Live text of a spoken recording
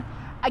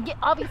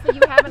Obviously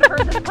you haven't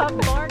heard the pup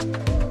bark.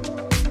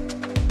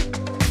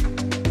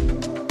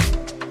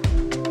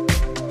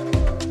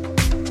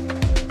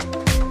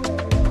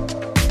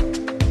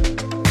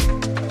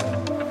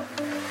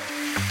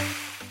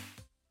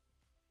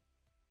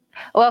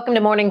 Welcome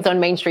to Mornings on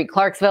Main Street,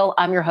 Clarksville.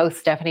 I'm your host,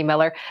 Stephanie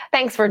Miller.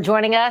 Thanks for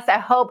joining us. I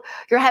hope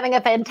you're having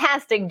a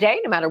fantastic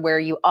day, no matter where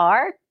you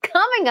are.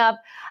 Coming up,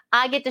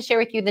 I get to share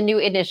with you the new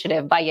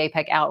initiative by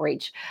YAIPak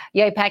Outreach.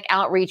 YAIPak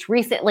Outreach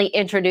recently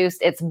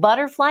introduced its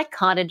Butterfly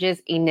Cottages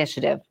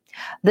initiative.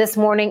 This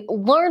morning,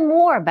 learn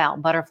more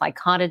about Butterfly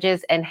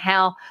Cottages and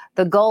how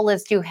the goal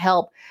is to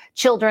help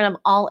children of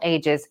all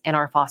ages in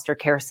our foster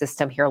care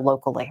system here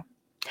locally.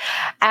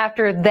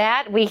 After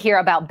that, we hear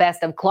about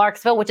Best of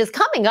Clarksville, which is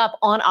coming up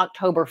on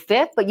October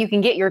 5th, but you can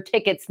get your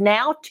tickets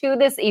now to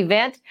this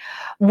event.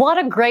 What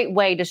a great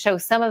way to show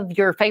some of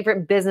your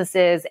favorite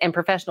businesses and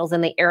professionals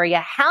in the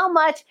area how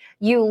much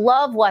you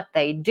love what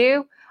they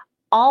do,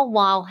 all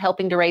while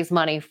helping to raise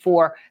money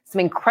for some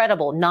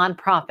incredible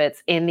nonprofits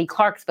in the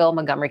Clarksville,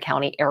 Montgomery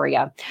County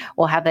area.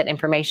 We'll have that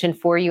information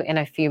for you in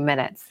a few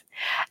minutes.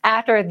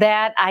 After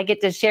that, I get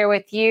to share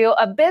with you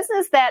a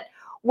business that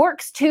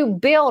works to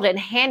build and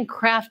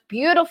handcraft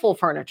beautiful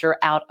furniture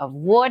out of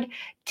wood.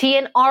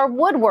 T&R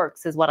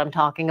Woodworks is what I'm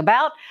talking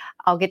about.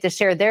 I'll get to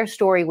share their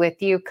story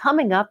with you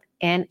coming up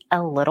in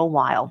a little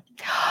while.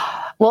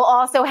 We'll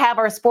also have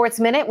our Sports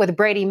Minute with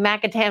Brady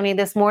McIntyre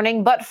this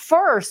morning. But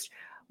first,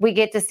 we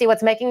get to see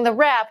what's making the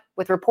wrap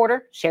with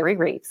reporter Cheri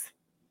Reeves.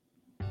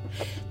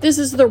 This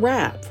is the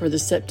wrap for the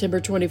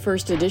September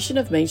 21st edition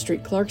of Main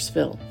Street,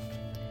 Clarksville.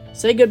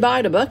 Say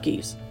goodbye to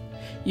Buc-ee's.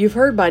 You've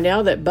heard by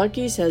now that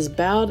Buc-ee's has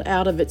bowed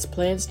out of its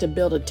plans to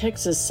build a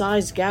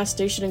Texas-sized gas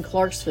station in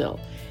Clarksville.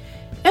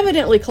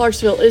 Evidently,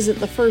 Clarksville isn't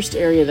the first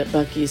area that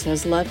Buc-ee's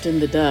has left in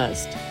the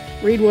dust.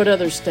 Read what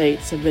other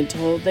states have been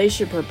told they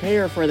should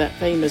prepare for that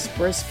famous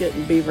brisket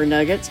and beaver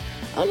nuggets,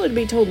 only to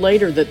be told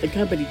later that the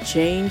company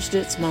changed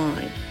its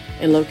mind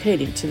in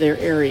locating to their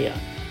area.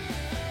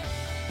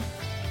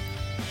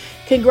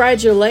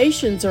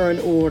 Congratulations are in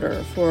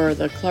order for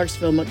the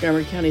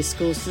Clarksville-Montgomery County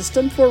School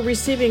System for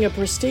receiving a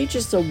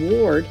prestigious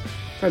award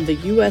from the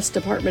U.S.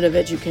 Department of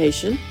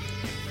Education.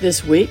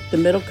 This week, the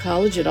Middle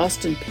College at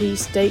Austin Peay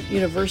State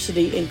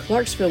University in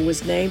Clarksville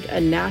was named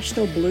a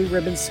National Blue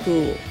Ribbon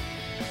School.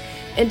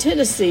 In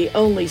Tennessee,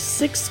 only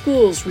 6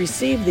 schools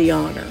received the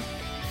honor.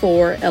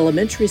 4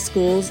 elementary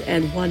schools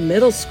and 1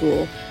 middle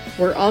school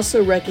were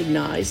also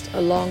recognized,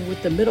 along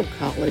with the Middle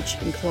College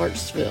in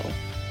Clarksville.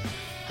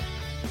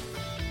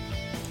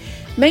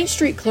 Main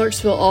Street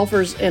Clarksville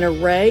offers an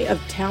array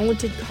of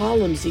talented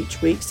columns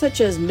each week,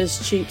 such as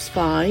Miss Cheap's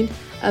Find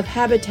of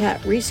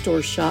Habitat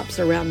Restore shops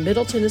around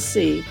Middle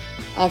Tennessee,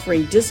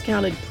 offering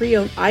discounted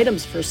pre-owned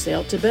items for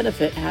sale to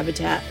benefit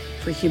Habitat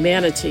for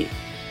Humanity.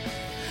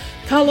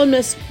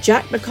 Columnist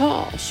Jack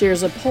McCall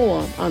shares a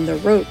poem on the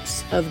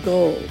ropes of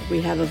gold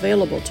we have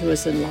available to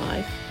us in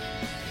life.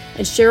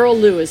 And Cheryl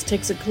Lewis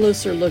takes a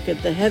closer look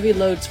at the heavy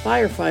loads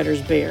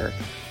firefighters bear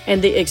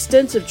and the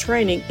extensive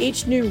training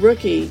each new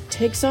rookie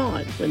takes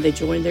on when they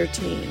join their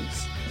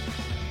teams.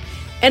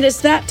 And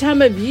it's that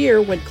time of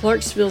year when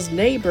Clarksville's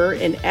neighbor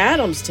in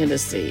Adams,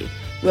 Tennessee,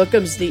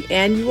 welcomes the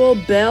annual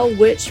Bell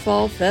Witch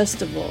Fall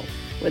Festival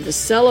with a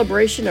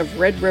celebration of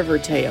Red River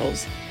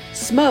tales,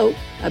 Smoke,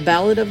 a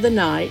Ballad of the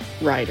Night,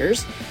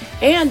 writers,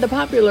 and the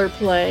popular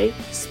play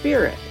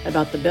Spirit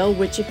about the Bell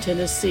Witch of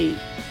Tennessee.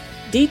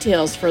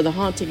 Details for the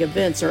haunting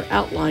events are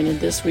outlined in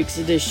this week's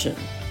edition.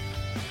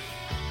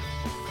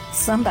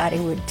 Somebody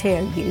would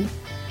tell you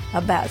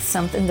about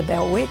something the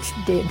Bell Witch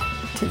did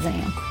to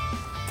them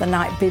the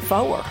night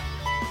before.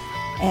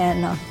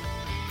 And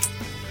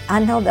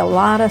I know a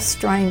lot of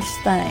strange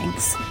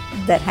things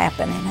that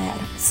happen in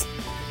Adams.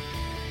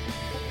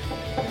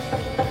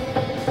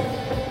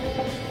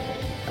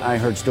 I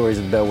heard stories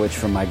of the Bell Witch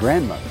from my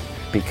grandmother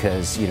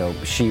because,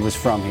 she was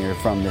from here,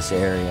 from this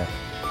area.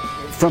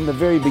 From the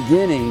very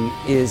beginning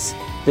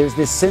there's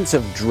this sense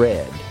of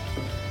dread,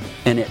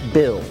 and it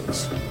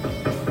builds.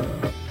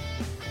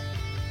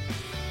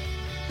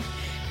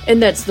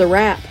 And that's the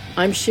wrap.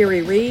 I'm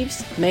Cheri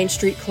Reeves, Main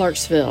Street,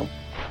 Clarksville.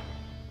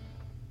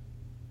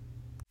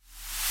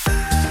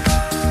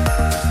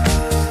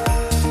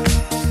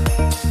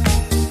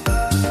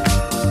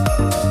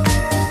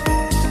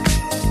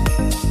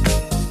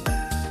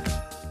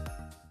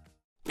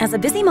 As a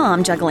busy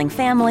mom juggling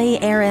family,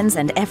 errands,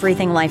 and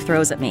everything life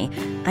throws at me,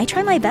 I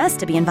try my best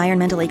to be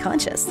environmentally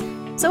conscious.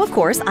 So, of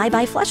course, I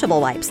buy flushable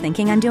wipes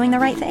thinking I'm doing the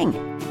right thing.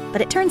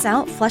 But it turns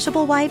out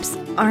flushable wipes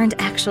aren't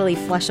actually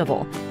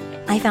flushable.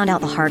 I found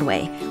out the hard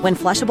way. When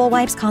flushable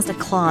wipes caused a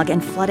clog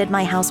and flooded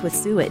my house with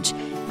sewage,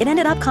 it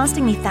ended up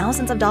costing me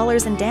thousands of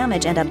dollars in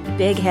damage and a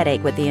big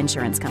headache with the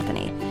insurance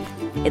company.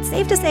 It's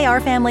safe to say our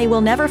family will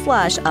never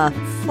flush a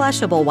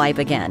flushable wipe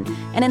again,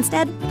 and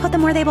instead put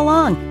them where they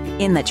belong,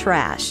 in the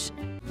trash.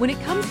 When it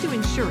comes to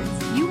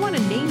insurance, you want a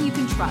name you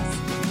can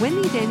trust.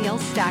 Wendy Danielle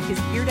Stack is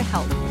here to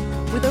help.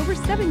 With over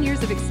 7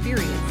 years of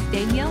experience,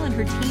 Danielle and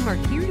her team are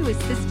here to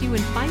assist you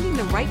in finding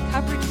the right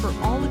coverage for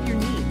all of your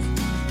needs.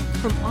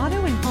 From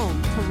auto and home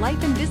to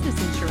life and business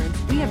insurance,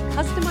 we have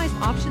customized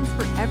options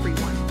for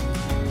everyone.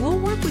 We'll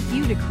work with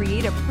you to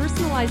create a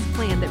personalized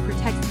plan that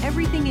protects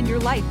everything in your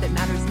life that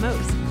matters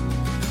most.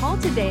 Call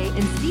today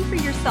and see for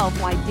yourself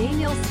why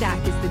Danielle Stack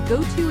is the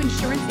go-to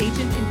insurance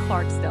agent in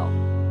Clarksville.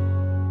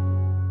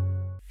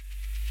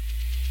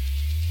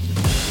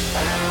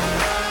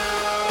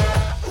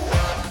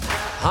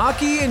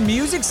 Hockey in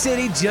Music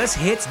City just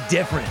hits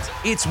different.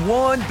 It's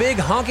one big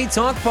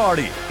honky-tonk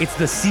party. It's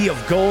the sea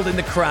of gold in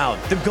the crowd,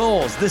 the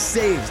goals, the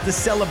saves, the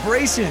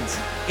celebrations.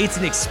 It's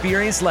an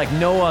experience like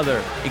no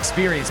other.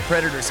 Experience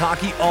Predators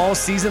hockey all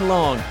season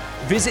long.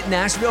 Visit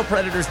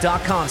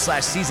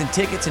NashvillePredators.com/season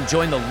tickets and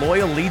join the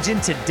Loyal Legion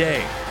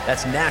today.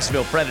 That's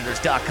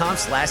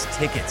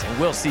NashvillePredators.com/tickets, and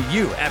we'll see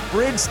you at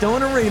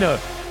Bridgestone Arena.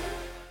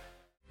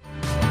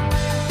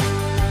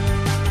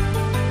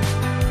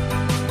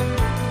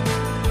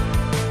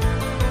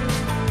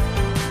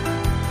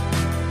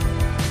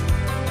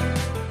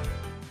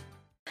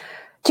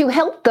 To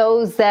help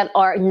those that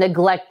are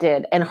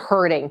neglected and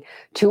hurting,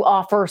 to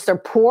offer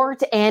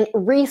support and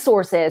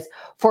resources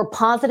for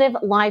positive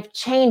life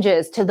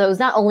changes to those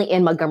not only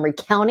in Montgomery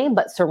County,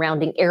 but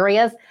surrounding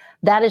areas.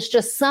 That is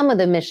just some of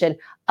the mission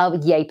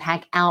of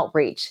YAIPak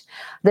Outreach.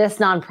 This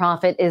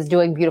nonprofit is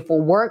doing beautiful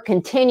work,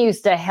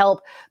 continues to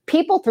help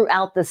people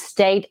throughout the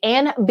state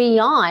and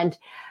beyond.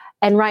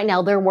 And right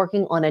now they're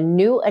working on a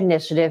new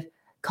initiative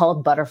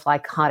called Butterfly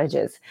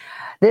Cottages.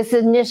 This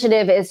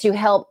initiative is to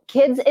help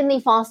kids in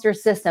the foster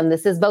system.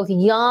 This is both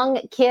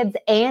young kids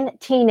and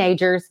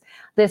teenagers.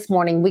 This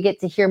morning, we get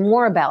to hear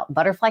more about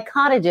Butterfly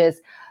Cottages,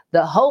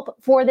 the hope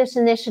for this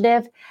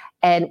initiative,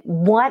 and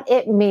what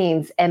it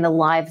means and the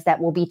lives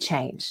that will be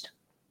changed.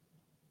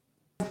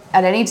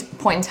 At any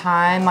point in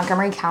time,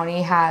 Montgomery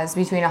County has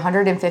between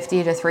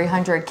 150 to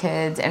 300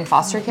 kids in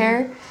foster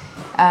care.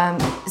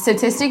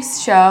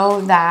 Statistics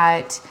show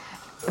that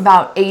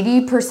about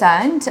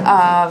 80%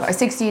 of,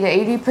 60 to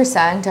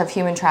 80% of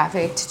human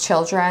trafficked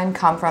children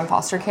come from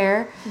foster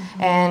care.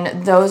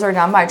 And those are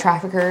done by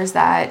traffickers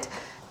that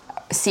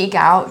seek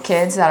out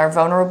kids that are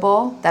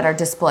vulnerable, that are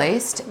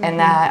displaced, and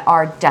that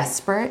are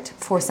desperate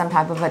for some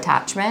type of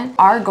attachment.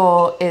 Our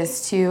goal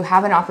is to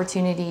have an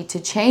opportunity to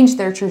change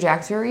their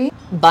trajectory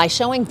by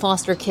showing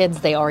foster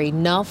kids they are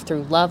enough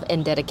through love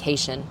and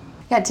dedication.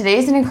 Yeah, today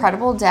is an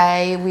incredible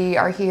day. We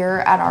are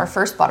here at our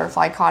first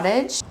Butterfly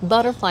Cottage.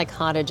 Butterfly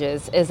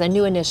Cottages is a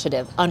new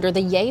initiative under the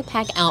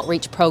YAIPak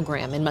Outreach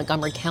program in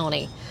Montgomery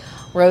County.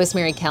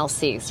 Rosemary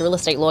Calcese, real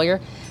estate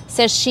lawyer,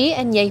 says she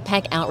and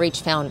YAIPak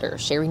Outreach founder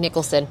Cheri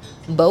Nicholson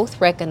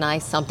both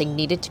recognize something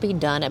needed to be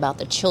done about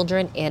the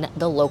children in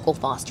the local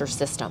foster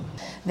system.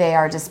 They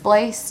are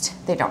displaced,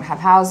 they don't have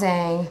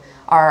housing,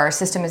 our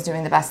system is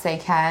doing the best they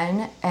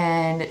can,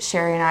 and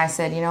Cheri and I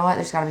said, you know what,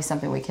 there's got to be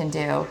something we can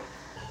do.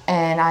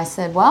 And I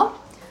said, well,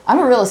 I'm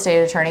a real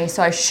estate attorney,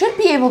 so I should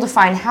be able to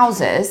find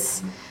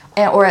houses,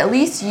 or at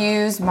least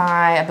use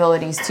my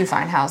abilities to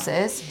find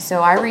houses.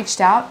 So I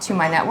reached out to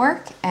my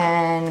network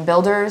and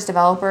builders,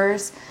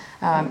 developers,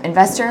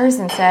 investors,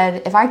 and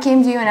said, if I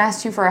came to you and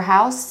asked you for a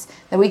house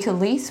that we could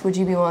lease, would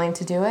you be willing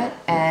to do it?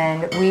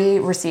 And we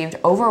received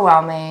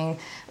overwhelming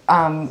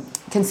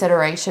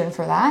consideration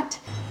for that.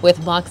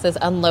 With boxes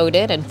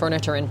unloaded and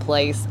furniture in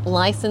place,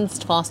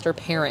 licensed foster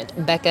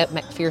parent Becca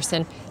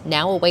Macpherson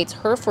now awaits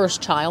her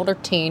first child or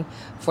teen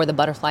for the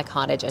Butterfly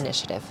Cottage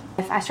initiative.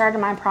 I started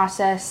my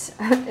process,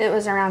 it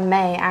was around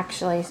May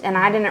actually, and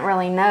I didn't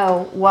really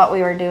know what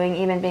we were doing,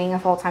 even being a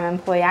full-time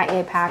employee at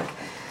YAIPak.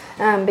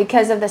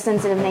 Because of the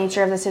sensitive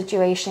nature of the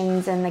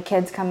situations and the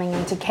kids coming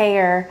into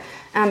care,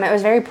 it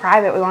was very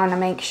private. We wanted to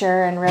make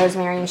sure, and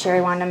Rosemary and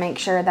Cheri wanted to make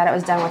sure that it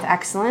was done with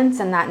excellence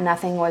and that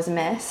nothing was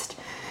missed.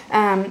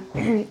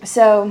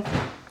 So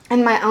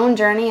in my own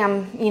journey,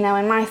 I'm,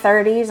 in my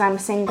 30s, I'm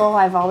single.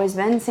 I've always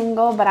been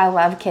single, but I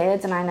love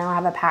kids and I know I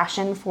have a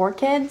passion for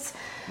kids.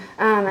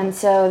 And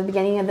so at the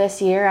beginning of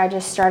this year, I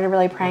just started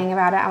really praying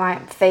about it. My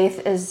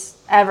faith is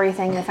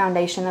everything, the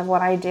foundation of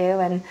what I do.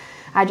 And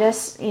I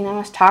just,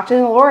 talked to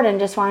the Lord and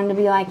just wanted to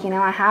be like,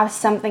 I have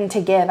something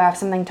to give. I have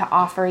something to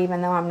offer,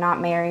 even though I'm not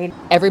married.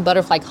 Every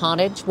Butterfly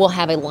Cottage will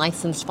have a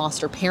licensed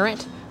foster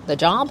parent. The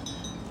job?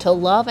 To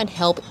love and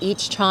help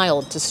each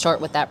child to start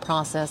with that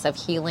process of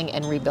healing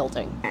and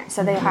rebuilding.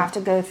 So they have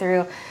to go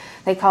through,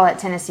 they call it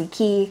Tennessee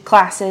Key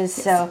classes.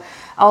 Yes. So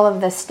all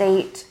of the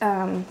state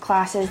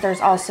classes,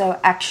 there's also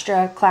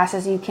extra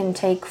classes you can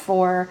take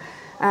for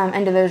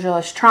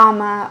individualist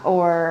trauma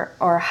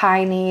or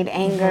high need,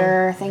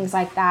 anger, things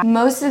like that.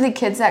 Most of the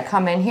kids that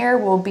come in here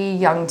will be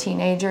young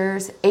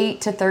teenagers.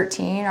 8 to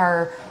 13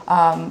 are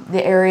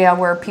the area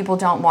where people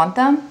don't want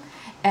them.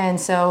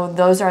 And so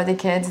those are the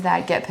kids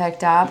that get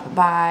picked up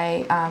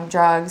by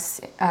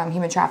drugs,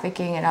 human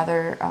trafficking, and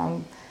other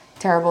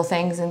terrible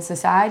things in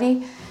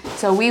society.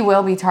 So we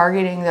will be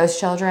targeting those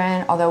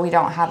children, although we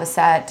don't have a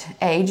set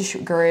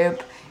age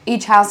group.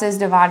 Each house is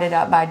divided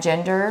up by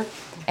gender,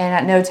 and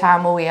at no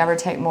time will we ever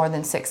take more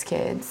than 6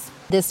 kids.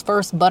 This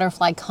first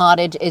Butterfly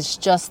Cottage is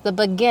just the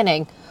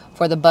beginning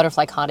for the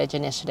Butterfly Cottage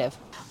initiative.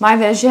 My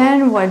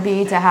vision would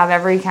be to have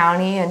every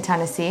county in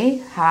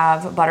Tennessee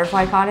have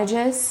Butterfly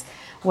Cottages.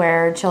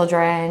 where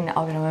children,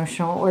 I'll get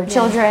emotional, where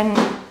children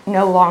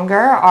no longer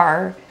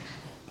are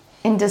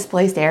in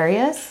displaced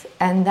areas,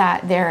 and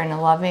that they're in a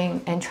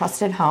loving and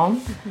trusted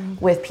home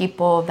with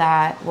people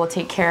that will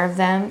take care of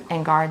them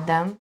and guard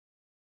them.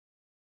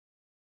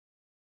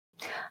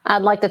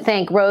 I'd like to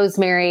thank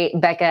Rosemary,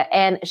 Becca,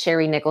 and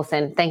Cheri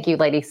Nicholson. Thank you,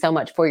 ladies, so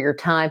much for your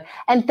time.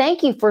 And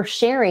thank you for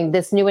sharing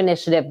this new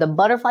initiative, the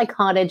Butterfly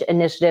Cottage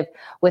initiative,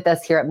 with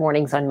us here at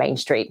Mornings on Main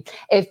Street.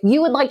 If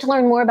you would like to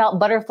learn more about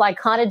Butterfly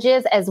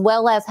Cottages, as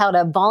well as how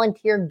to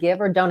volunteer, give,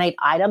 or donate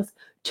items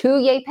to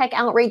YAIPak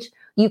Outreach,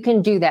 you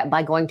can do that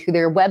by going to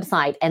their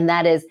website, and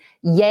that is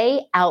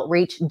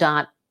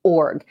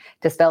YAIOutreach.org.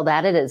 To spell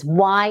that, it is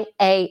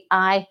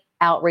YAI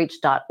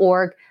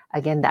outreach.org.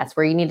 Again, that's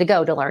where you need to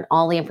go to learn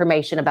all the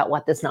information about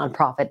what this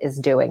nonprofit is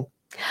doing.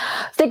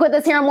 Stick with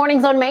us here on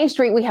Mornings on Main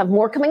Street. We have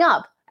more coming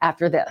up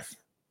after this.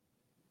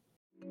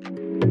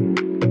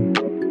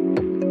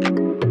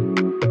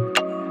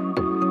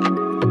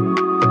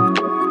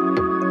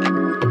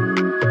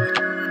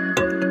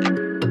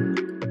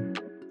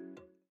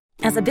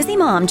 As a busy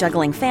mom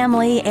juggling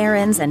family,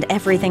 errands, and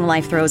everything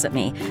life throws at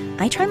me,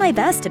 I try my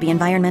best to be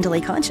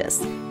environmentally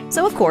conscious.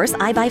 So of course,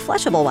 I buy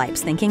flushable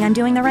wipes thinking I'm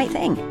doing the right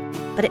thing.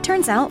 But it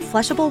turns out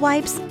flushable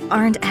wipes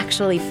aren't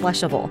actually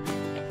flushable.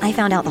 I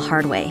found out the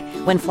hard way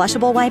when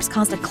flushable wipes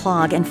caused a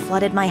clog and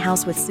flooded my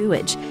house with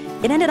sewage.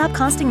 It ended up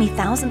costing me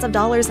thousands of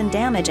dollars in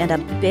damage and a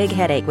big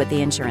headache with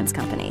the insurance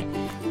company.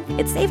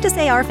 It's safe to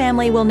say our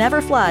family will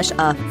never flush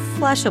a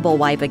flushable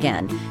wipe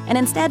again, and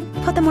instead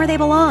put them where they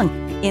belong,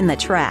 in the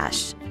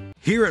trash.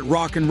 Here at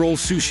Rock and Roll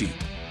Sushi,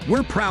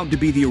 we're proud to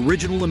be the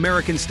original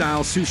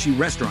American-style sushi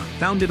restaurant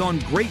founded on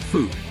great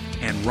food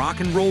and rock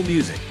and roll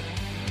music,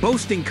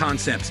 boasting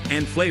concepts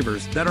and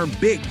flavors that are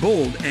big,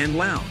 bold, and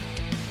loud.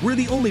 We're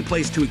the only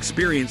place to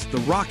experience the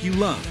rock you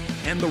love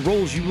and the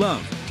rolls you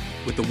love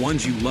with the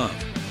ones you love.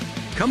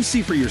 Come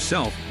see for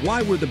yourself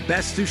why we're the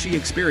best sushi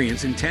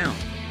experience in town.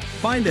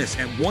 Find us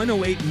at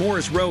 108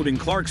 Morris Road in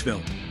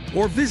Clarksville,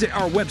 or visit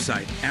our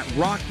website at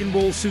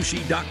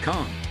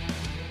rockandrollsushi.com.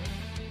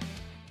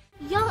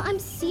 Y'all, I'm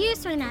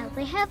serious right now.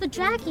 They have a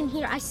dragon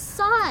here. I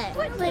saw it.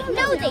 But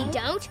no, they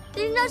don't.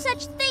 There's no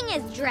such thing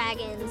as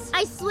dragons.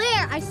 I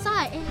swear, I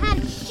saw it. It had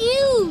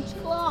huge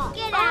claws.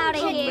 Get out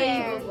of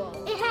here.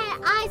 It had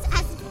eyes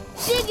as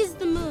big as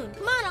the moon.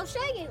 Come on, I'll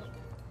show you.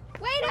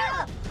 Wait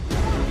up.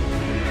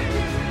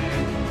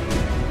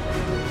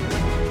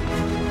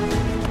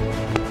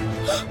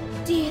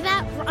 Do you hear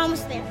that? We're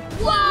almost there.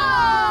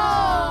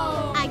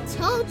 Whoa! I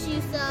told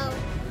you so.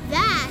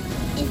 That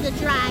is the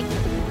dragon.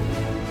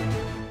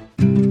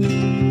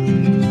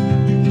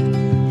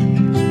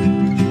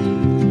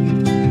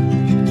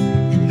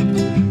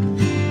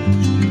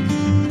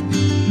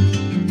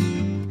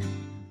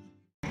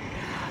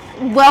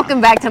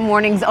 Welcome back to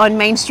Mornings on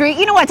Main Street.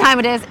 You know what time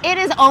it is? It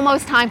is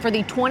almost time for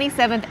the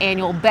 27th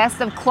Annual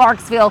Best of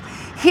Clarksville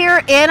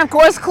here in, of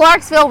course,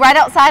 Clarksville, right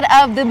outside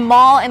of the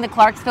mall in the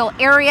Clarksville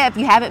area. If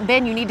you haven't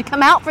been, you need to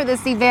come out for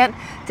this event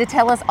to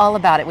tell us all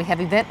about it. We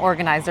have event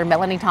organizer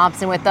Melanie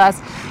Thompson with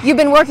us. You've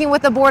been working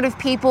with a board of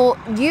people.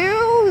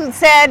 You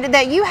said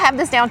that you have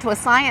this down to a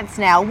science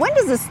now. When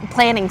does this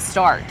planning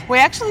start? We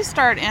actually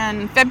start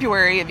in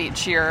February of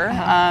each year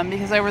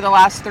because over the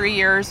last 3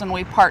 years, when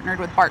we partnered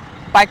with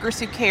Bikers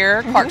Who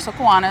Care, Clarksville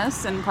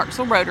Kiwanis, and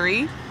Clarksville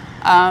Rotary.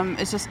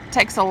 It just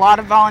takes a lot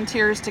of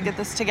volunteers to get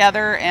this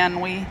together,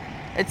 and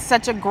it's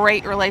such a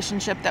great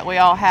relationship that we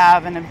all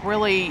have, and have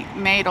really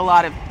made a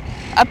lot of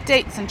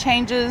updates and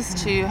changes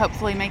to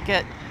hopefully make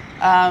it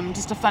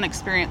just a fun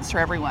experience for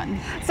everyone.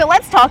 So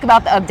let's talk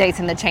about the updates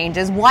and the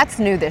changes. What's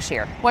new this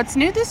year? What's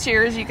new this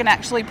year is you can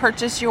actually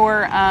purchase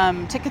your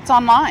tickets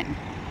online.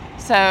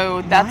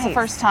 So that's the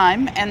first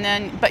time. And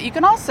then, but you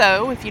can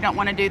also, if you don't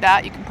want to do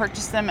that, you can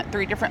purchase them at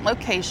 3 different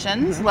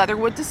locations: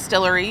 Leatherwood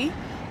Distillery,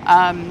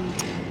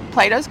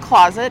 Plato's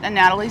Closet, and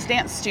Natalie's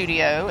Dance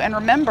Studio. And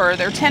remember,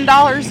 they're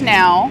 $10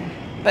 now,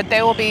 but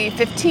they will be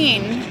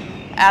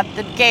 $15 at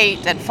the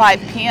gate at 5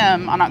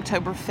 p.m. on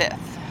October 5th.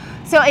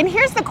 So, and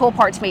here's the cool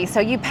part to me. So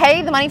you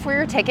pay the money for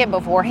your ticket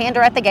beforehand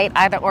or at the gate,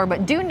 either or,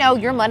 but do know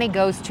your money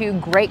goes to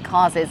great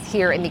causes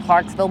here in the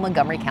Clarksville,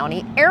 Montgomery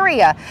County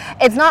area.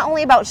 It's not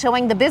only about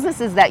showing the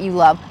businesses that you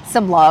love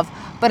some love,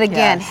 but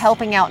again,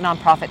 helping out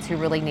nonprofits who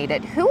really need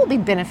it. Who will be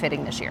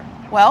benefiting this year?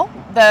 Well,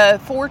 the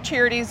 4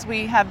 charities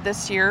we have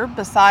this year,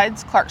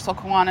 besides Clarksville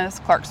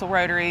Kiwanis, Clarksville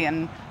Rotary,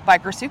 and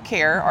Bikers Who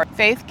Care, are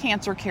Faith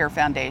Cancer Care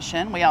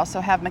Foundation. We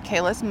also have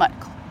Michaela's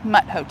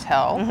Mutt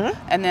Hotel,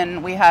 and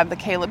then we have the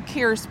Caleb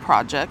Cares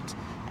Project,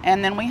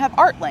 and then we have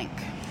ArtLink.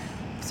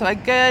 So a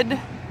good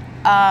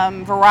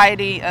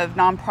variety of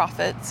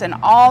nonprofits, and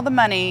all the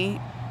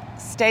money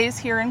stays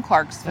here in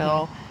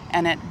Clarksville,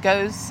 and it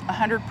goes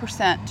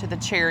 100% to the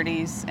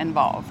charities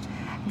involved.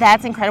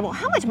 That's incredible.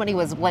 How much money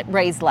was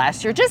raised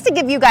last year? Just to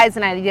give you guys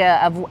an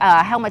idea of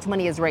how much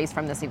money is raised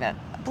from this event.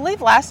 I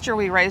believe last year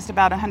we raised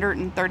about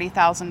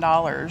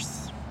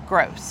 $130,000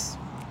 gross.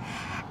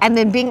 And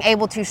then being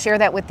able to share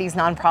that with these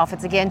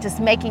nonprofits, again,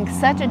 just making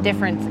such a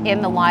difference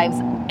in the lives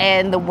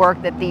and the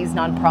work that these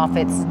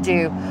nonprofits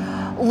do.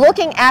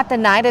 looking at the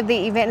night of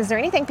the event, is there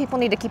anything people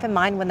need to keep in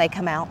mind when they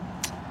come out?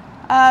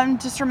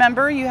 Just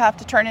remember, you have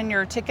to turn in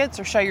your tickets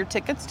or show your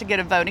tickets to get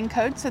a voting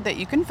code so that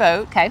you can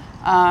vote. Okay.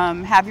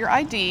 Have your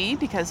ID,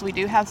 because we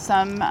do have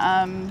some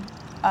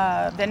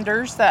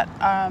vendors that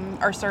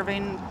are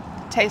serving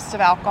taste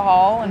of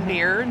alcohol and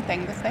beer and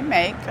things that they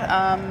make.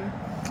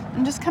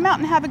 And just come out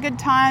and have a good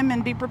time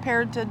and be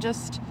prepared to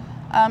just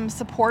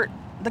support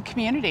the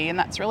community, and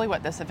that's really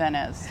what this event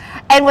is.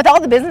 And with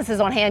all the businesses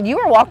on hand, you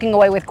are walking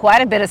away with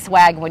quite a bit of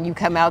swag when you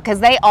come out,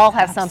 because they all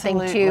have something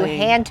to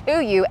hand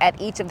to you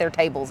at each of their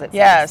tables.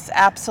 Yes,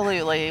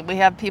 absolutely. We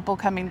have people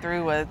coming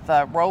through with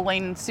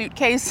rolling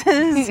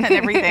suitcases and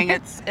everything.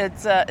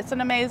 It's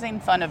an amazing,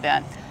 fun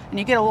event, and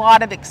you get a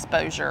lot of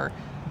exposure.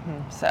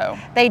 So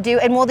they do.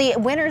 And will the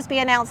winners be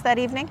announced that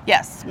evening?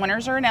 Yes,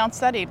 winners are announced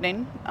that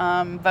evening.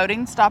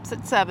 Voting stops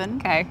at 7.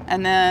 Okay.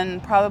 And then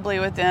probably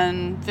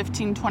within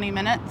 15-20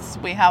 minutes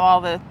we have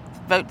all the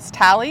votes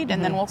tallied,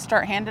 and then we'll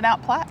start handing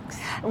out plaques.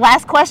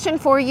 Last question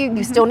for you.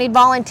 You still need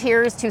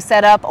volunteers to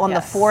set up on the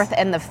 4th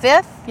and the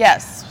 5th?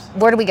 Yes.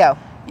 Where do we go?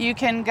 You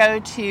can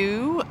go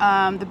to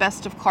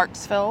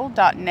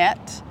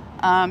thebestofclarksville.net.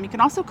 You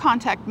can also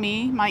contact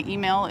me. My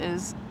email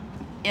is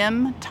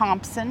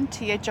mthompson,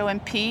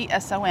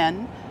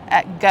 THOMPSON,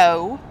 at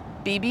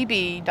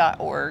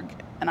gobbb.org,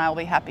 and I'll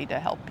be happy to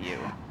help you.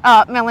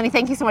 Melanie,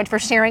 thank you so much for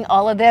sharing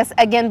all of this.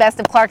 Again, Best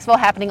of Clarksville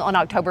happening on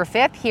October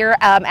 5th here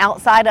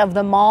outside of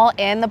the mall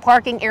and the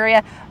parking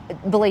area.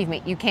 Believe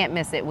me, you can't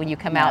miss it when you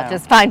come out.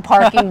 Just find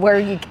parking where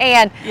you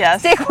can. Yes.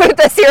 Stick with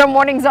us here on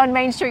Mornings on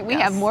Main Street. We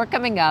have more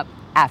coming up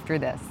after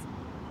this.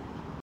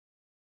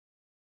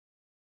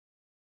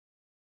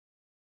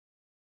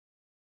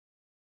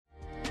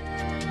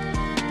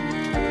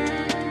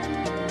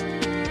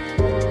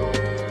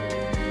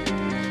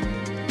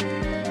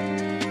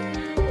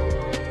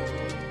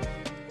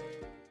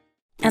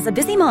 As a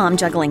busy mom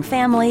juggling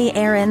family,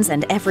 errands,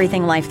 and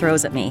everything life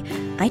throws at me,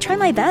 I try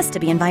my best to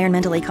be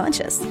environmentally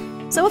conscious.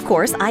 So of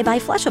course, I buy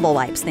flushable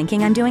wipes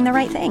thinking I'm doing the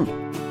right thing.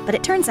 But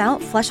it turns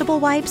out flushable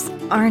wipes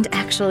aren't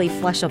actually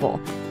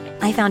flushable.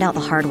 I found out the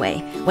hard way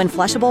when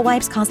flushable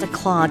wipes caused a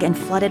clog and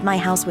flooded my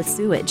house with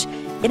sewage.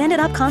 It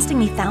ended up costing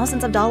me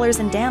thousands of dollars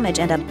in damage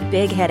and a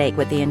big headache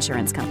with the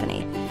insurance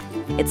company.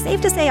 It's safe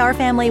to say our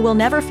family will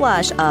never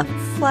flush a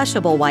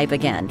flushable wipe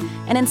again,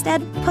 and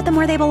instead put them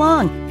where they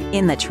belong,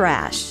 in the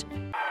trash.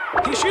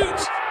 He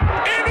shoots,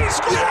 and he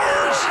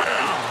scores!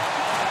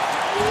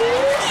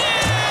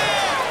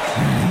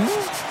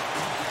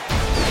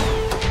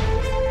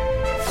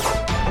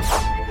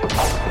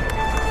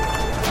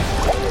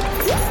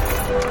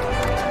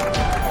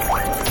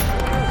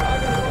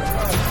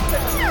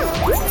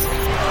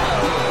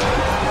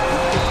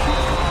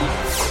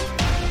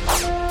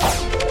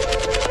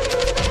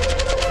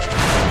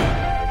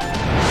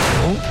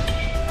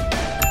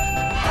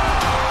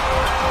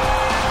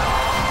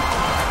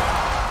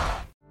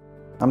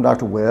 I'm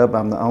Dr. Webb.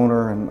 I'm the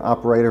owner and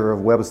operator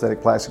of Webb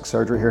Aesthetic Plastic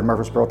Surgery here in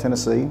Murfreesboro,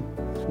 Tennessee.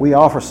 We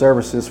offer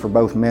services for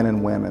both men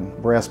and women,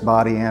 breast,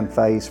 body, and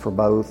face for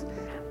both.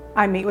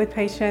 I meet with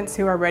patients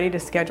who are ready to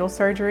schedule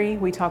surgery.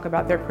 We talk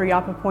about their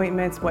pre-op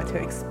appointments, what to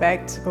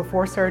expect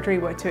before surgery,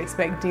 what to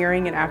expect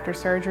during and after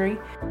surgery.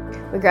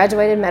 We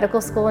graduated medical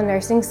school and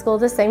nursing school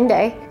the same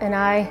day, and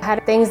I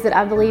had things that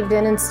I believed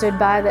in and stood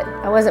by that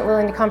I wasn't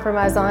willing to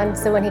compromise on.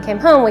 So when he came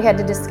home, we had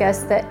to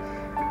discuss that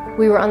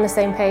we were on the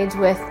same page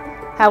with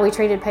how we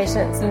treated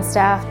patients and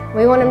staff.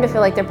 We want them to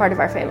feel like they're part of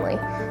our family.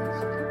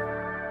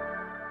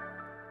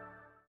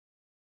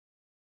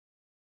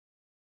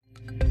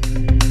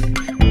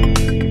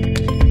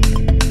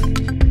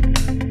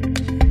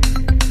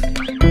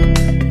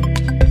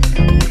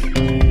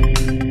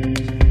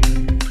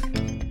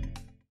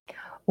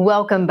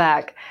 Welcome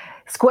back.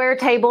 Square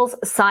tables,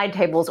 side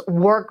tables,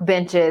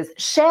 workbenches,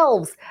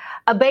 shelves,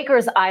 a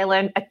baker's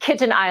island, a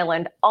kitchen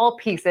island, all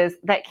pieces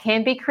that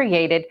can be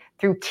created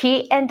through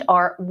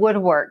T&R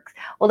Woodworks.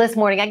 Well, this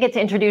morning I get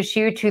to introduce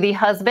you to the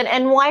husband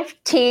and wife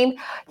team,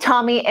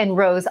 Tommy and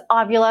Rose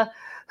Avila,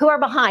 who are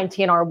behind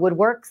T&R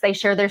Woodworks. They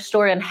share their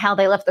story on how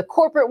they left the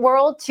corporate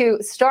world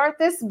to start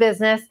this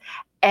business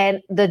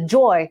and the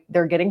joy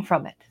they're getting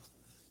from it.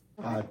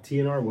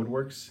 T&R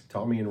Woodworks,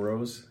 Tommy and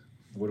Rose.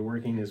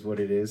 Woodworking is what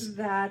it is.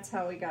 That's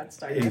how we got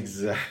started.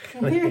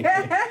 Exactly.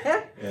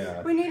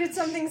 Yeah. We needed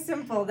something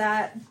simple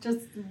that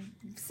just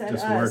said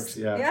just us. Works.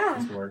 Yeah. Yeah.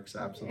 Just works.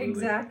 Absolutely.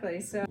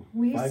 Exactly. So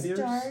we 5 years?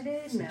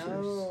 started. 6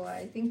 years?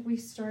 I think we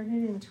started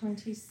in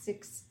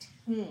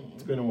 2016.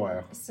 It's been a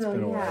while. So it's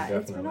been a while, definitely.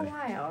 it's been a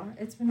while.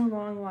 It's been a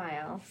long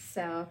while.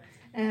 So,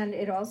 and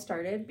it all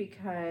started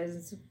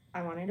because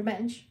I wanted a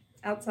bench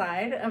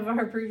outside of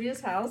our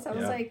previous house. I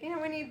was like,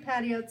 we need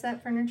patio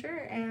set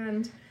furniture,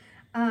 and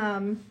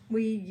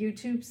we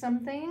YouTube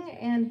something,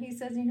 and he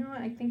says,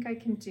 I think I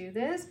can do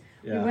this.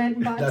 Yeah. We went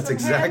and bought That's some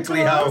exactly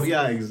hand how, tools.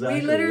 exactly.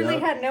 We literally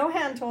had no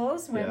hand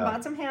tools. Went and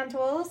bought some hand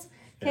tools,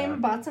 came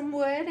and bought some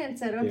wood, and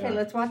said, okay,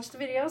 let's watch the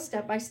video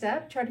step by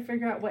step, try to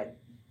figure out what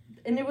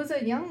And it was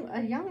a young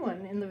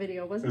one in the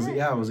video, wasn't it?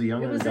 Yeah, it was a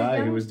younger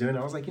guy who was doing it.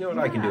 I was like, you know what,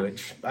 I can do it.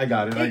 I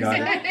got it.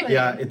 Exactly.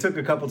 Yeah, it took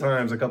a couple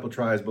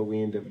tries, but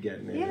we ended up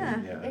getting it.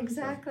 Yeah,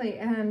 exactly.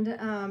 And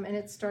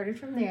it started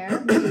from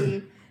there.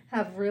 We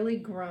have really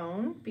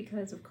grown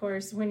because, of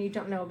course, when you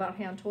don't know about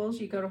hand tools,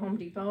 you go to Home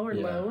Depot or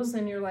Lowe's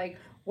and you're like,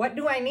 what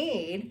do I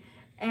need?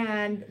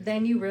 And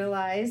then you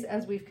realize,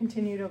 as we've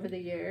continued over the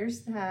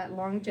years, that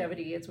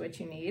longevity is what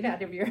you need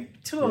out of your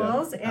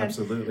tools. Yeah,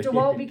 absolutely. And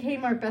DeWalt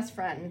became our best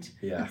friend.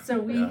 Yeah. So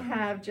we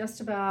have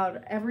just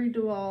about every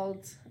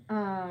DeWalt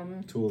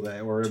tool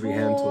that, or every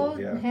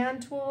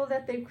hand tool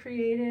that they've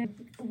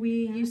created. We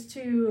used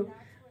to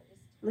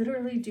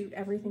literally do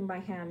everything by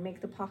hand,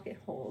 make the pocket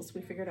holes. We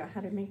figured out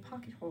how to make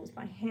pocket holes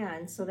by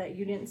hand so that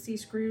you didn't see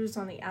screws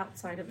on the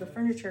outside of the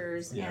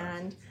furnitures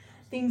and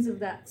things of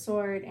that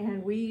sort.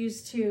 And we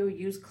used to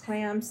use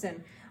clamps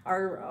and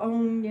our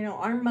own,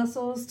 arm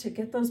muscles to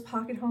get those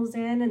pocket holes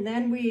in. And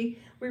then we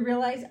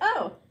realized,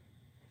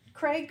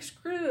 Craig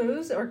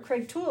Screws or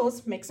Craig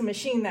Tools makes a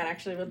machine that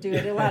actually will do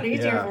it a lot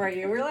easier for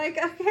you. We're like,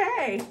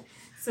 okay.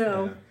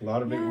 So a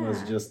lot of it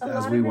was just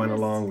as we went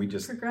along, we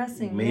just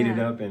made it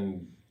up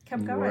and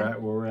kept going. We're at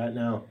where we're at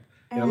now.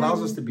 It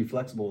allows us to be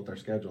flexible with our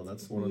schedule.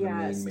 That's one of the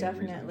main reasons. Yes,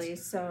 definitely.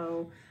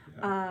 So,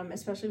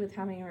 especially with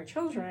having our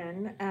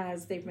children,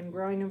 as they've been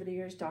growing over the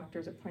years,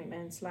 doctor's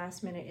appointments,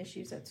 last minute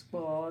issues at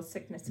school,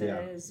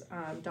 sicknesses,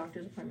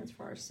 doctor's appointments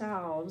for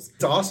ourselves.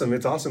 It's awesome.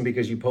 It's awesome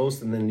because you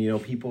post and then,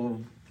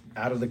 people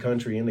out of the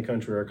country, in the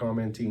country are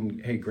commenting,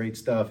 hey, great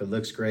stuff. It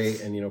looks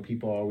great. And,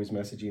 people are always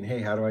messaging,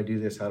 hey, how do I do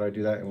this? How do I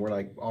do that? And we're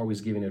like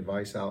always giving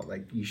advice out,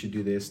 like you should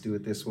do this, do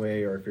it this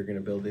way. Or if you're going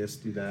to build this,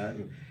 do that.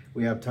 And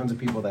we have tons of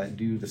people that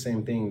do the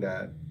same thing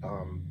that,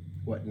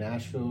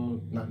 Knoxville.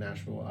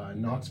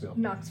 Knoxville.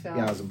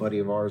 Yeah, there's a buddy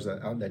of ours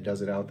that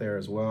does it out there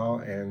as well.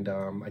 And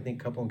I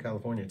think a couple in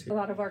California too. A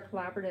lot of our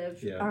collaborative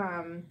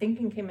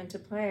thinking came into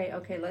play.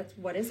 Okay,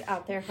 what is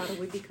out there? How do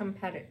we be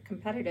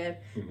competitive,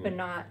 but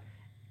not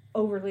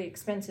overly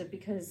expensive?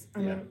 Because I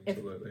mean, if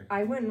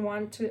I wouldn't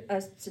want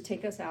us to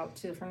take us out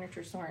to the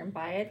furniture store and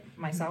buy it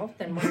myself,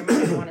 then why am I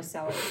going to want to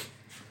sell it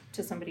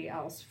to somebody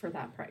else for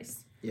that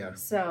price? Yeah.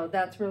 So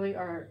that's really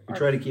our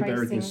try to keep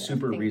everything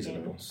super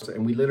reasonable.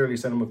 And we literally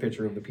send them a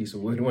picture of the piece of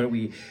wood when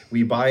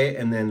we buy it,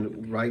 and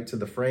then right to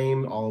the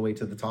frame all the way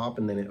to the top,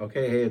 and then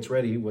hey, it's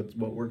ready. What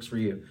works for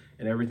you?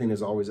 And everything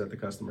is always at the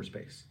customer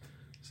space.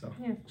 So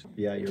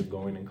you're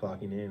going and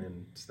clocking in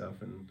and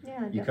stuff, and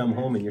you come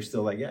home and you're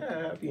still like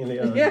happy,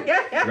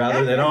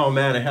 rather than oh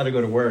man, I had to go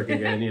to work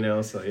again,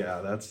 So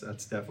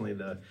that's definitely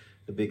the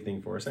big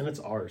thing for us, and it's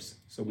ours.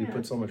 So we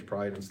put so much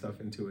pride and stuff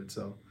into it.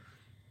 So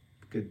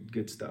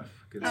good stuff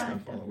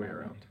all the way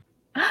around.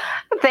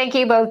 Thank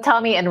you both,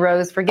 Tommy and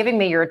Rose, for giving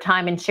me your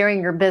time and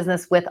sharing your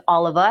business with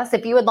all of us.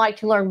 If you would like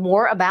to learn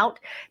more about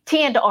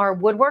T&R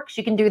Woodworks,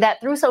 you can do that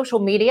through social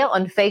media.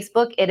 On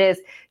Facebook, it is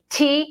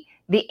T&R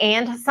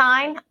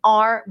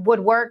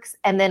Woodworks,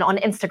 and then on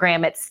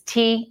Instagram, it's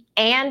T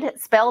and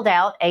spelled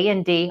out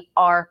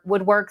ANDR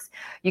Woodworks.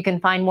 You can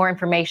find more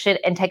information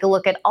and take a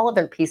look at all of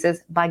their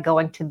pieces by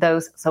going to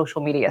those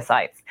social media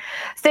sites.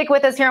 Stick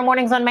with us here on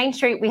Mornings on Main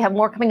Street. We have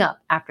more coming up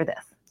after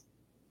this.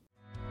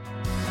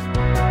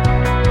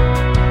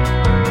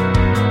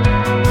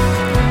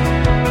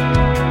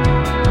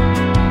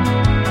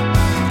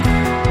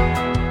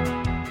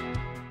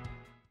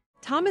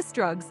 Thomas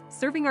Drugs,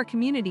 serving our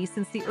community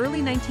since the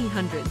early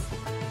 1900s.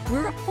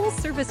 We're a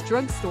full-service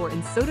drugstore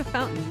and soda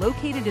fountain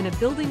located in a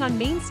building on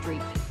Main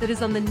Street that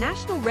is on the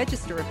National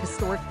Register of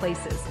Historic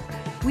Places.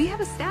 We have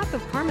a staff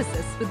of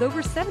pharmacists with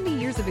over 70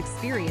 years of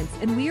experience,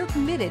 and we are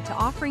committed to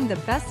offering the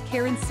best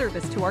care and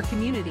service to our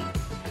community.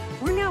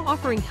 We're now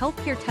offering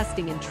healthcare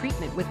testing and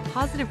treatment with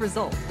positive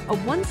results, a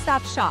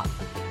one-stop shop.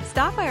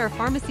 Stop by our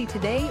pharmacy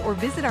today or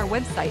visit our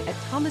website at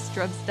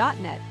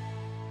thomasdrugs.net.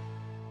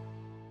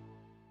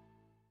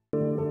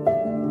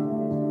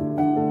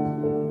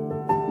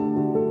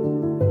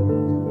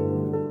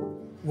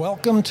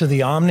 Welcome to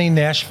the Omni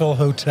Nashville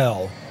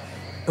Hotel.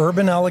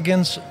 Urban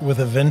elegance with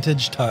a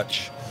vintage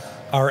touch.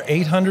 Our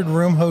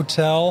 800-room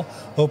hotel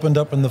opened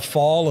up in the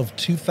fall of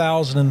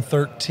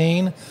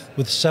 2013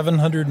 with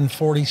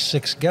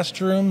 746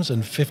 guest rooms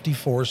and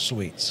 54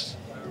 suites.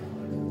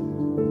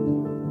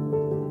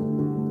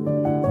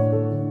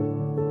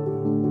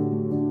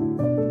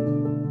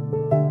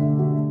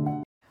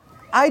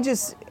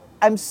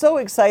 I'm so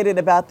excited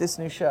about this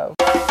new show.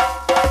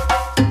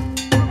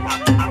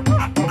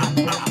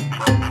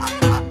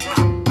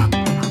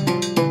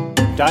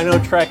 Dino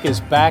Trek is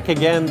back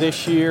again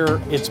this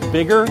year. It's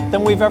bigger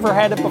than we've ever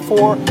had it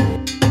before.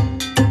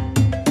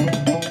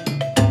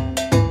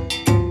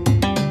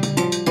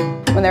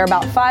 When they're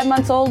about 5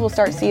 months old, we'll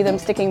start seeing them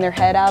sticking their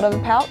head out of the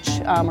pouch,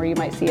 or you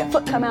might see a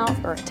foot come out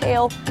or a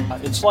tail.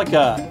 It's like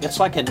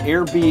an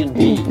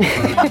Airbnb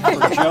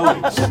for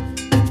Joey's.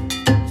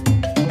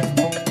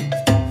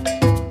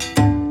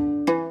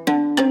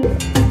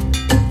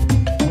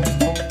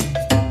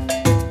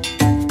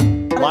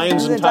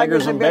 Lions and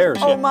tigers and bears.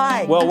 Oh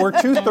my! Well, we're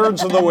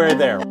 2/3 of the way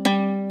there.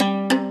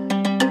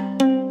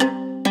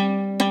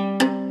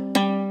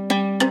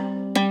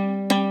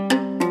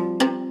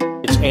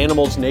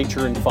 animals,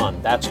 nature, and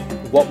fun. That's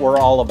what we're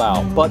all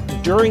about. But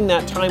during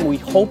that time, we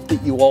hope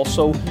that you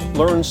also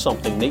learn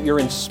something, that you're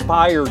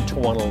inspired to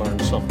want to learn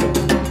something.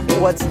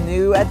 What's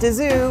new at the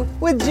zoo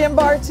with Jim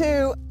Bar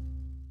 2.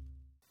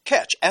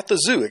 Catch At the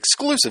Zoo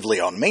exclusively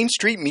on Main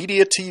Street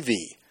Media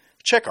TV.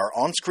 Check our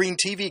on-screen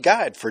TV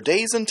guide for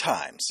days and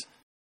times.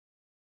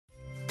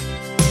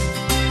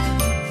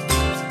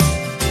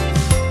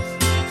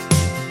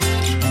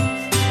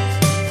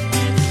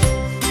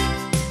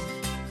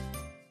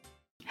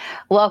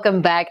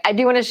 Welcome back. I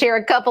do want to share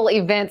a couple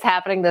events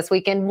happening this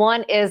weekend.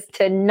 One is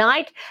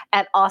tonight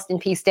at Austin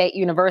Peay State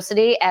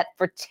University at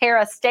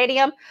Forterra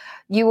Stadium.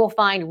 You will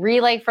find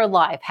Relay for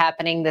Life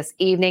happening this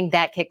evening.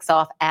 That kicks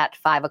off at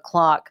 5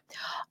 o'clock.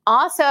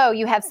 Also,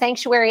 you have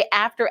Sanctuary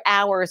After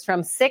Hours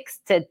from 6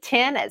 to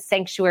 10 at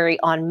Sanctuary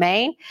on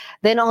Main.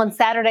 Then on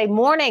Saturday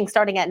morning,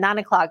 starting at 9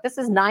 o'clock, this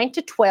is 9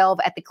 to 12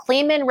 at the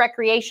Kleeman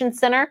Recreation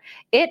Center.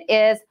 It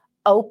is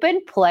open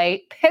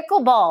play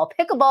pickleball.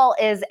 Pickleball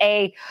is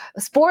a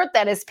sport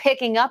that is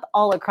picking up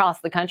all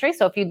across the country.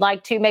 So if you'd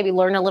like to maybe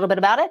learn a little bit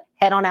about it,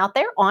 head on out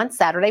there on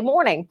Saturday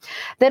morning.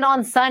 Then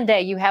on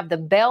Sunday, you have the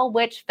Bell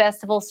Witch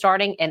Festival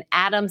starting in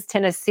Adams,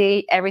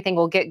 Tennessee. Everything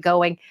will get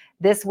going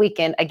this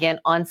weekend again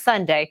on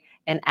Sunday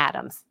in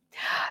Adams.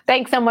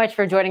 Thanks so much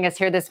for joining us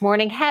here this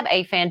morning. Have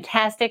a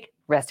fantastic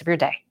rest of your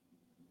day.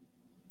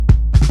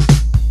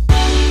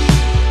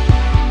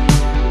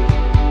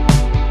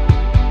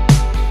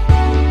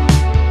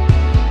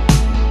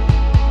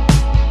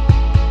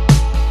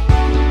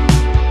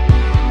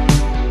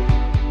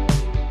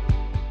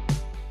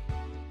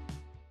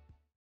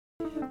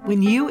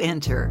 When you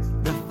enter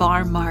the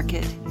farm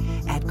market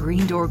at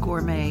Green Door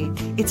Gourmet,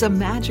 it's a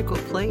magical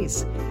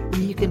place where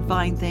you can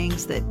find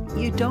things that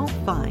you don't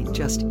find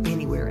just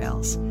anywhere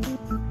else.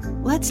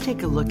 Let's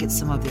take a look at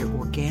some of their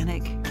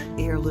organic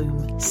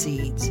heirloom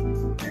seeds,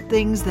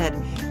 things that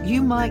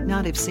you might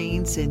not have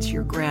seen since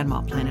your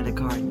grandma planted a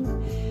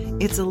garden.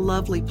 It's a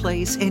lovely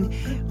place, and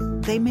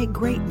they make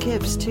great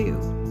gifts too.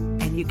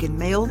 And you can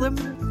mail them,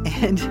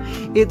 and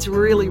it's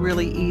really,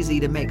 really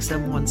easy to make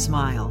someone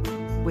smile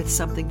with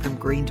something from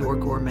Green Door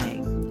Gourmet.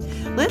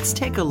 Let's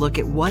take a look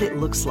at what it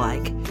looks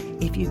like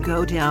if you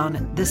go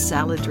down the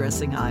salad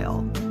dressing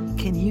aisle.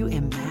 Can you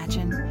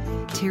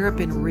imagine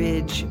Terrapin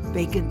Ridge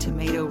bacon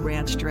tomato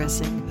ranch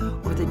dressing,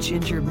 or the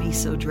ginger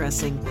miso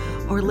dressing?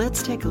 Or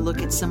let's take a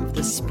look at some of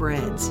the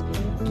spreads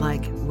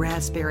like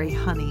raspberry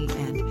honey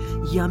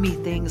and yummy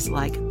things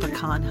like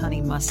pecan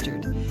honey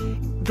mustard.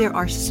 There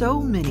are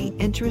so many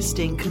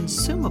interesting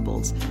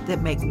consumables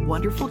that make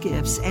wonderful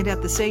gifts and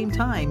at the same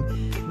time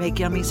make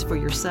yummies for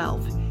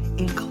yourself,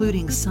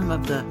 including some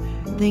of the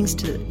things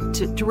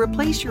to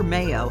replace your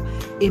mayo.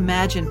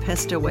 Imagine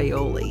pesto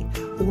aioli,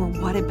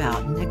 or what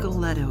about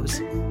Nicoletto's?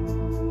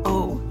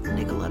 Oh,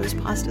 Nicoletto's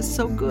pasta is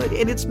so good,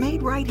 and it's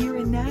made right here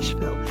in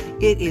Nashville.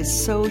 It is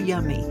so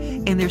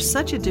yummy, and there's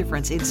such a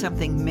difference in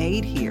something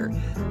made here,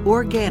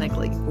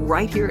 organically,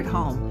 right here at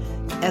home,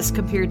 as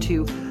compared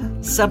to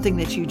something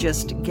that you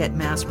just get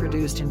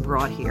mass-produced and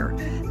brought here.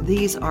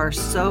 These are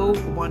so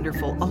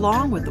wonderful,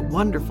 along with the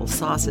wonderful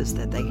sauces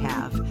that they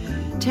have.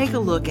 Take a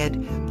look at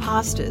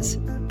pastas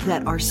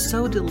that are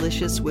so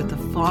delicious with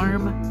a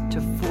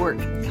farm-to-fork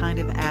kind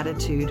of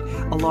attitude,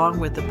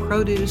 along with the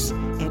produce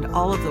and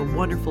all of the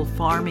wonderful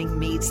farming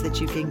meats that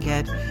you can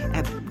get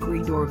at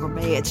Green Door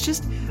Gourmet. It's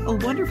just a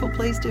wonderful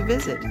place to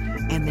visit.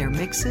 And their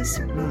mixes,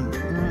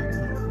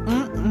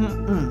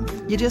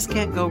 you just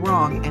can't go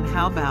wrong. And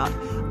how about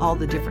all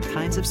the different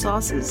kinds of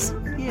sauces?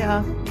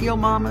 Yeah, your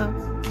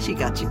mama, she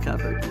got you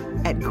covered.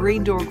 At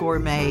Green Door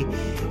Gourmet,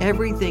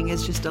 everything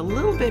is just a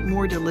little bit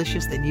more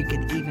delicious than you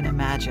can even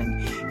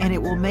imagine. And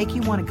it will make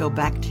you want to go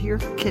back to your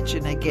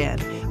kitchen again,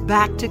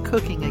 back to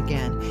cooking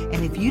again.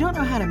 And if you don't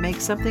know how to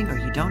make something, or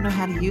you don't know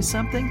how to use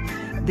something,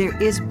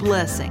 there is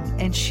Blessing,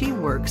 and she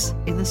works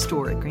in the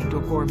store at Green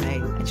Door Gourmet,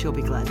 and she'll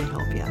be glad to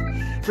help you.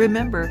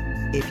 Remember,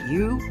 if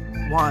you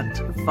want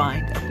to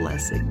find a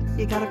blessing,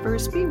 you gotta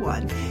first be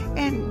one.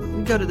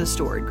 And go to the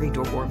store at Green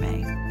Door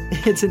Gourmet.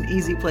 It's an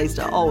easy place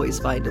to always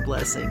find a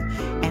blessing,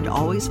 and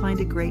always find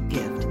a great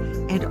gift,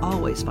 and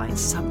always find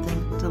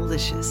something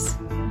delicious.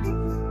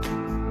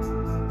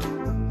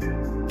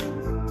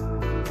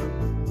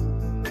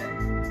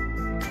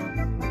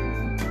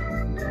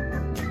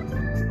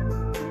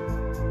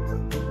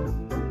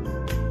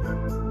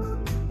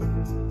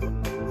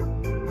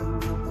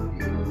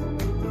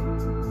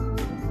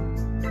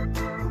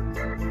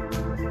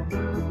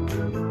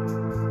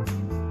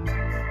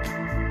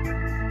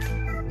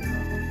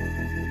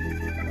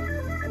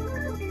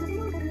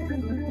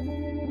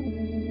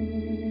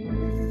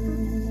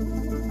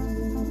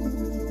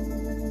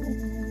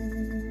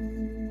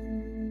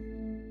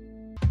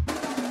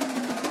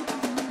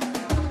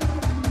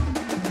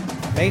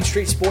 Main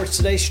Street Sports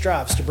Today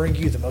strives to bring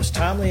you the most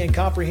timely and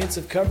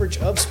comprehensive coverage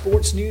of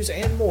sports news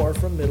and more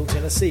from Middle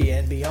Tennessee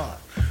and beyond.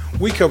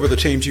 We cover the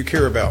teams you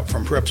care about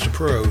from preps to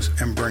pros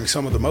and bring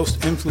some of the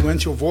most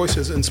influential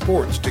voices in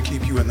sports to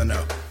keep you in the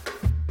know.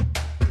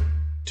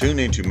 Tune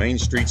into Main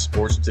Street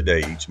Sports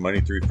Today each Monday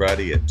through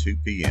Friday at 2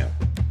 p.m.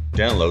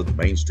 Download the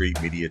Main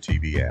Street Media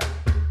TV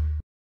app.